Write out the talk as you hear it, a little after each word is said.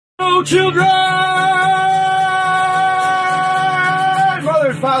Hello, children! Mother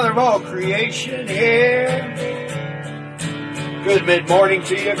and Father of all creation here. Good mid-morning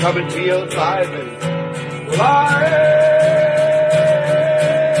to you, coming to you live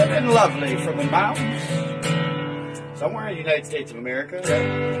and lovely from the mountains. Somewhere in the United States of America.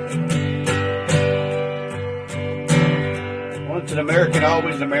 Once an American,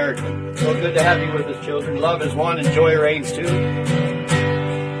 always an American. So good to have you with us, children. Love is one and Joyrains too.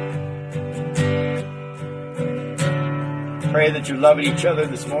 Pray that you're loving each other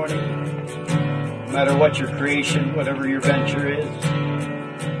this morning. No matter what your creation, whatever your venture is.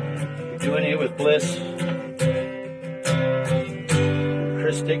 You're doing it with bliss.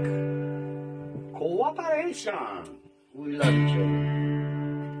 Christic cooperation. We love each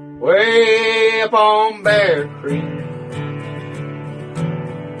other. Way up on Bear Creek,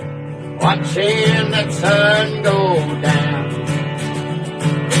 watching that sun go down.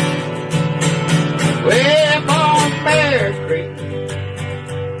 Way up on Bear Creek,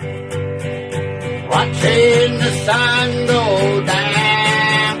 watching the sun go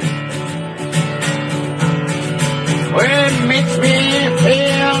down. Well, it makes me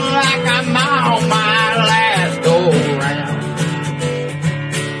feel like I'm on my last go round.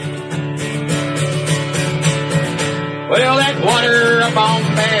 Well, that water up on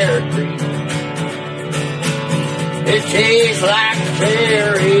Bear Creek, it tastes like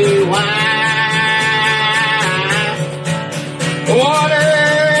cherry wine. Water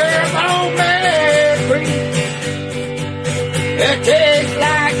up on Bear Creek, it tastes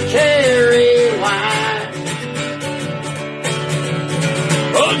like cherry wine.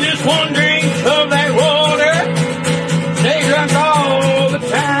 Oh, just one drink of that water, stay drunk all the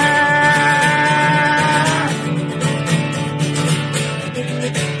time.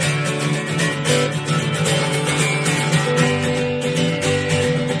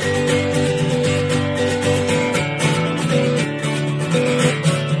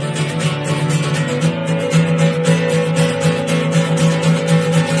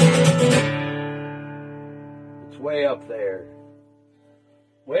 Way up there.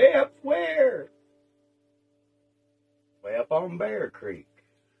 Way up where? Way up on Bear Creek.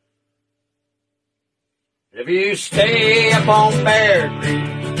 If you stay up on Bear Creek,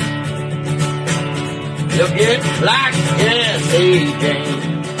 you'll get like Jesse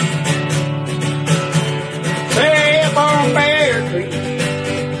James. Stay up on Bear Creek,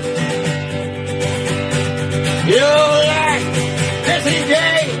 you'll like Jesse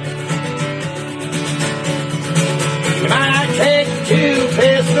James. You might take 2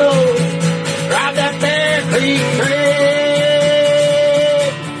 pistols, drive that Bear Creek train.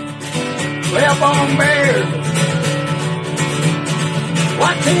 Way up on Bear,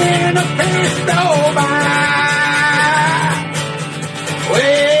 watching the fish go by.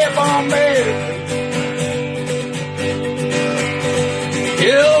 Way up on Bear,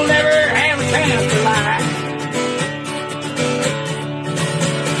 you'll never have a chance to lie.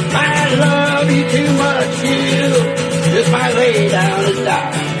 Might love you too much, you just might lay down and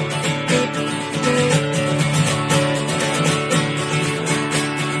die.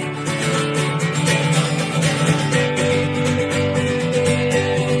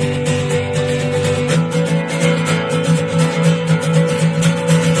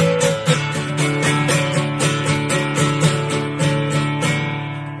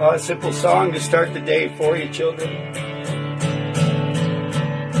 A simple song to start the day for you, children.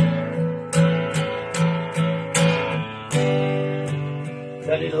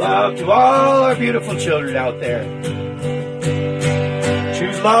 Sending love to all our beautiful children out there.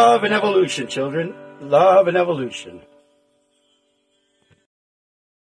 Choose love and evolution, children. Love and evolution.